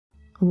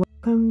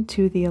Welcome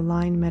to the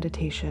Align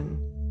meditation.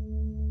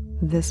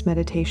 This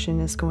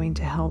meditation is going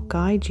to help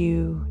guide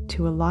you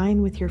to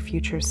align with your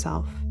future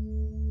self.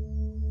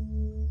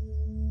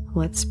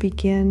 Let's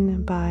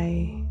begin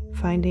by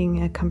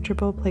finding a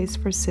comfortable place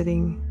for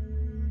sitting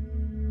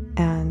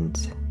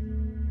and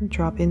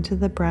drop into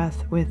the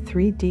breath with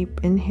 3 deep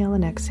inhale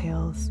and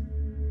exhales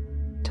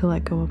to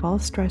let go of all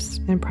stress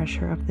and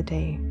pressure of the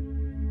day.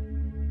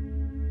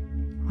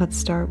 Let's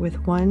start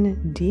with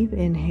 1 deep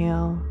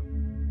inhale,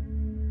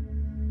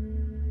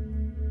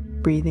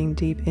 breathing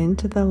deep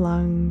into the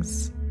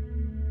lungs,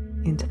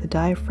 into the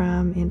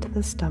diaphragm, into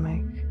the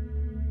stomach,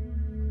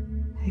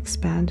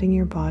 expanding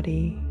your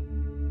body.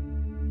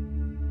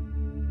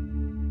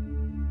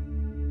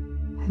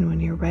 And when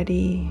you're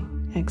ready,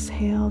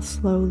 exhale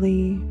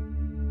slowly,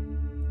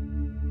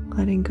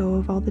 letting go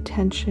of all the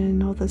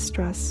tension, all the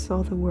stress,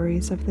 all the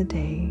worries of the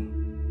day.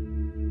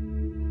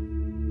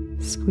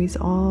 Squeeze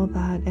all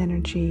that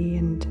energy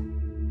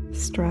and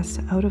stress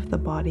out of the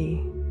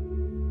body.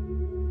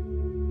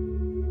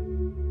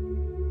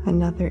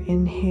 Another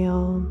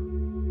inhale,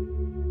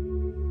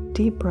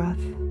 deep breath,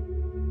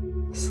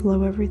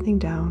 slow everything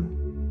down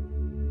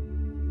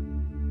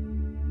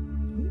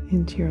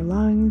into your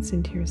lungs,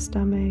 into your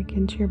stomach,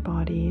 into your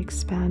body,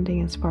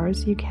 expanding as far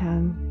as you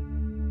can.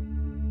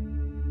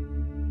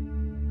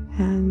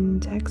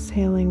 And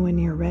exhaling when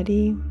you're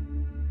ready,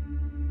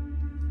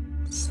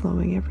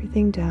 slowing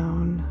everything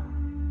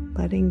down,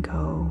 letting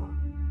go.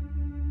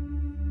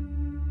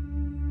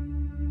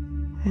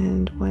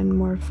 And one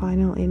more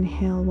final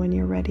inhale when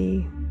you're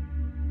ready.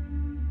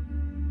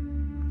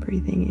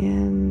 Breathing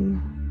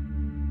in,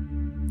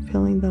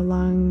 filling the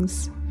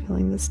lungs,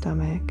 filling the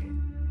stomach,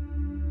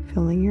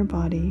 filling your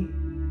body.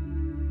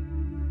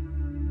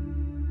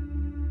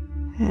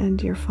 And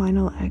your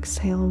final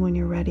exhale when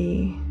you're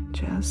ready,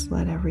 just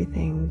let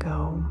everything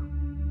go.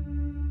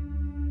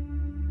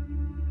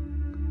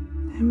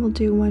 And we'll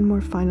do one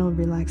more final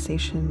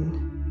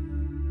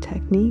relaxation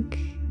technique.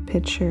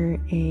 Picture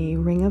a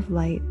ring of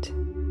light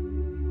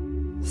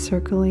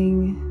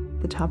circling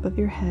the top of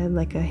your head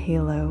like a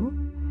halo.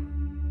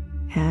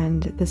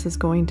 And this is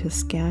going to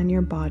scan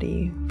your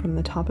body from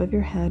the top of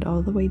your head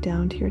all the way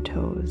down to your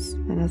toes.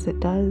 And as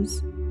it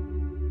does,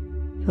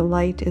 the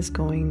light is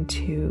going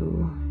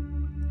to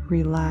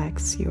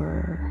relax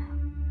your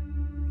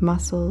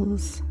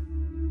muscles,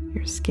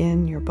 your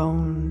skin, your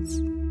bones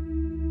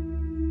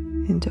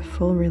into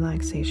full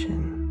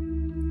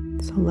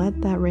relaxation. So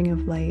let that ring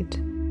of light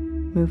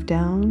move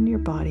down your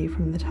body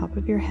from the top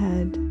of your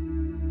head,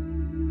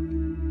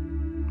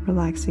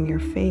 relaxing your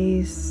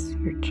face,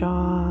 your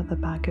jaw, the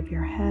back of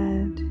your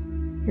head,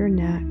 your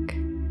neck,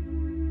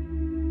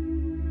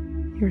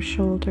 your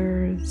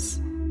shoulders,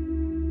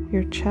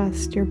 your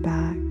chest, your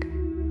back,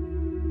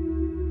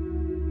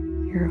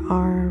 your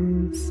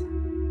arms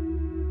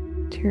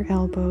to your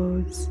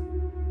elbows,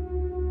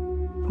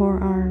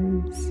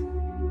 forearms,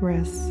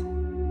 wrists,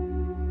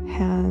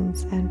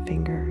 hands, and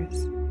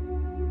fingers.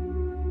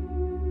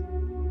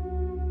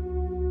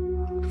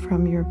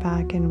 From your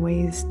back and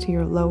waist to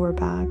your lower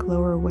back,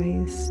 lower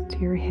waist, to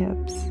your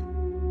hips,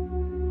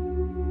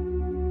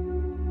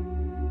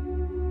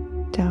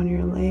 down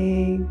your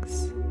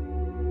legs,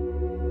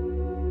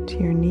 to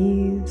your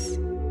knees,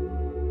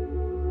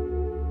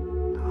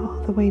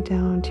 all the way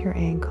down to your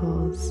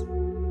ankles,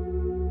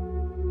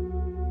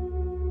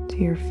 to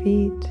your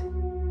feet,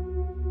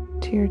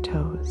 to your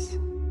toes.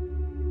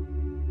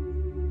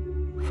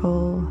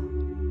 Full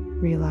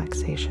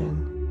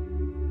relaxation.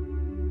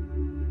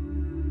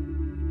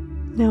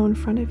 Now in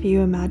front of you,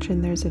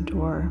 imagine there's a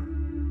door.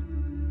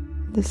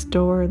 This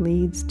door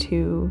leads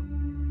to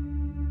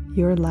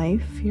your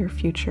life, your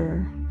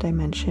future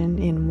dimension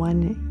in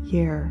 1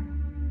 year.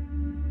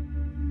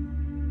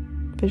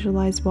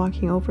 Visualize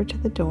walking over to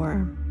the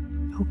door,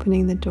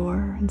 opening the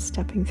door and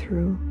stepping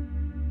through.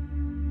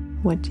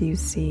 What do you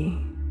see?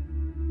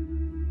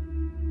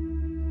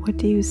 What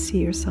do you see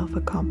yourself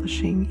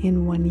accomplishing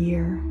in 1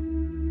 year?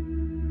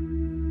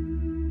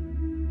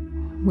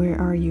 Where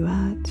are you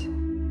at?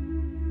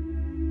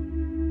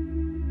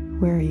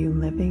 Where are you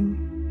living?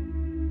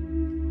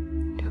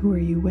 Who are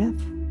you with?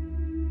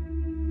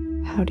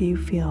 How do you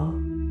feel?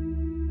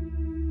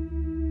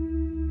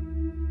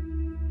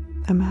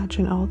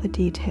 Imagine all the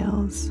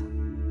details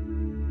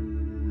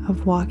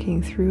of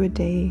walking through a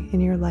day in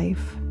your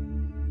life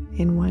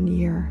in 1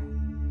 year.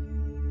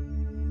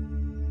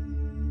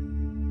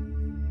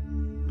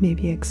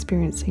 Maybe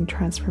experiencing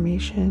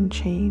transformation,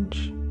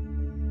 change.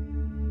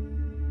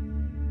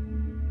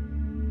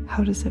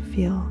 How does it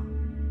feel?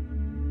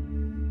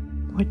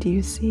 What do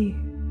you see?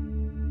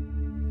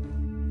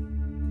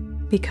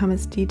 Become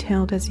as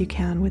detailed as you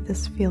can with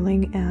this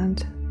feeling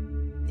and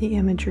the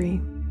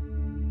imagery.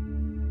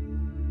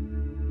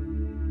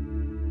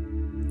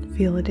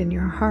 Feel it in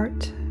your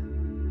heart.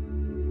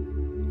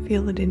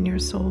 Feel it in your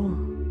soul.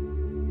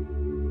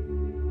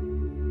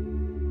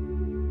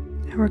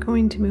 And we're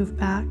going to move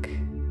back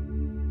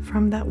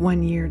from that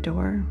 1 year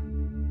door.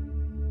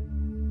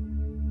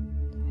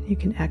 You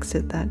can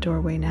exit that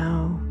doorway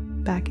now,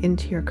 back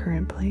into your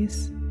current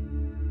place.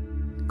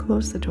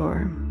 close the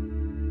door.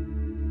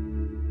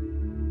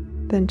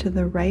 Then to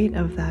the right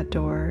of that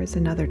door is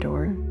another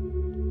door.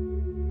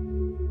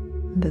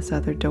 This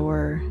other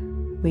door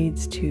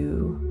leads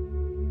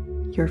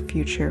to your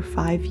future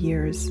 5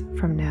 years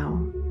from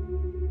now.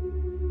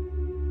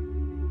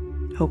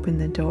 Open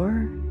the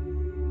door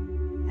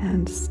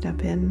and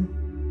step in.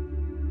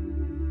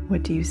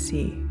 What do you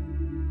see?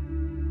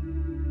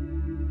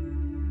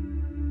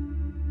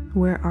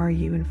 Where are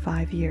you in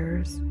 5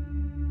 years?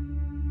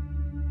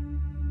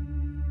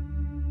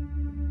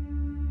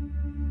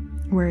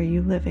 Where are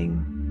you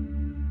living?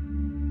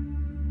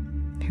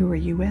 Who are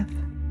you with?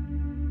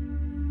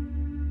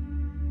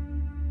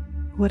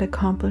 What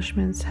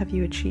accomplishments have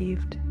you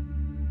achieved?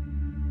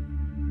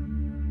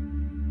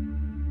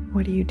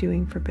 What are you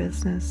doing for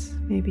business?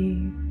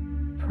 Maybe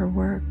for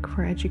work,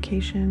 for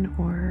education,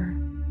 or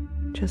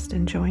just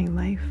enjoying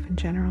life in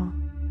general?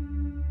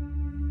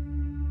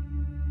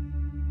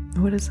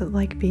 What is it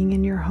like being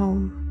in your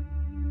home?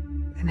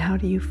 And how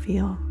do you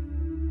feel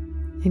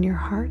in your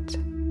heart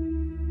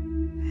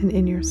and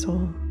in your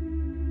soul?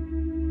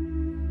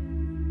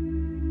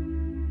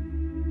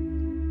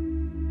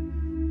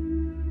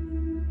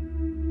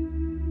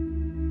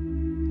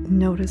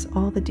 Notice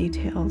all the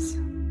details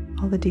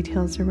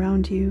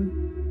around you,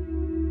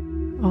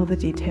 all the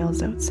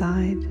details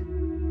outside,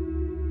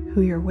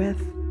 who you're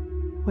with,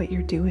 what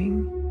you're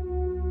doing.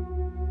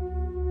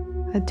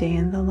 A day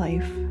in the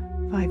life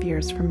 5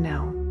 years from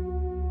now.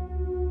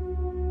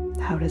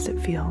 How does it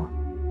feel?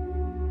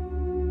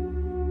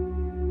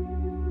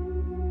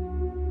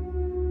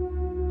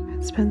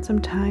 And spend some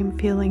time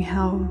feeling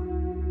how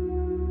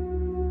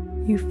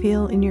you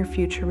feel in your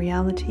future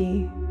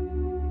reality,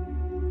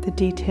 the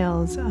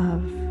details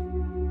of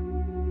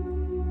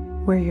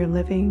where you're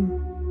living,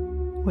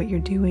 what you're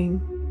doing,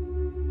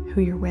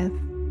 who you're with,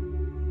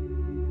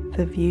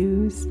 the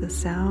views, the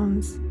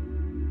sounds,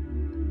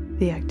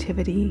 the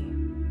activity.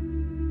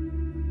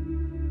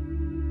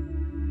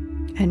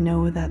 And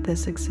know that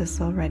this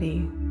exists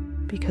already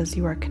because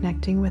you are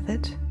connecting with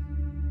it.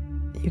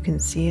 You can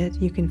see it,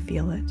 you can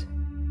feel it.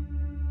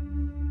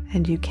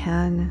 And you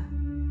can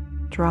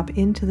drop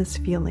into this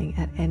feeling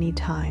at any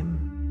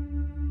time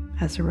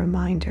as a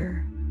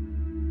reminder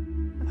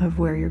of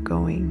where you're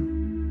going.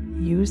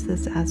 Use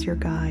this as your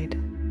guide.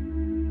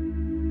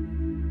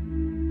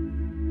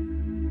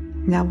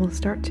 Now we'll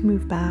start to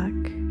move back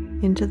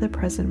into the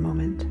present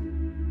moment.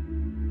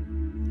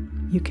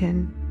 You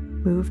can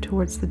move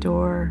towards the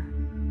door,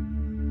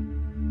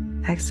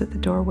 exit the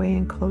doorway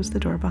and close the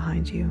door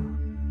behind you,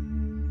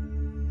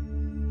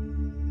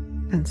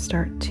 and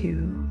start to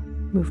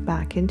move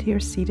back into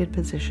your seated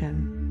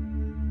position.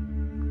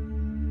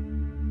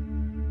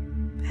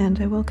 And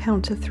I will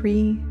count to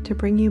 3 to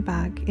bring you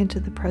back into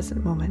the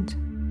present moment.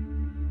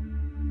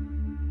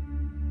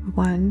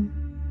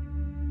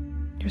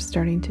 1, you're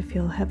starting to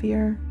feel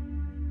heavier.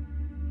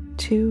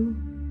 2,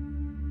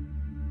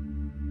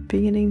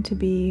 beginning to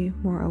be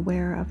more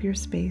aware of your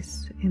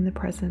space in the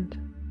present.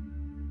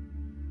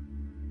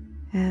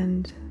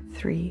 And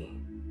 3,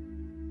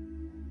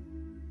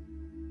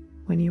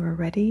 when you are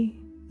ready,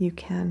 you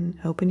can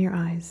open your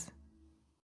eyes.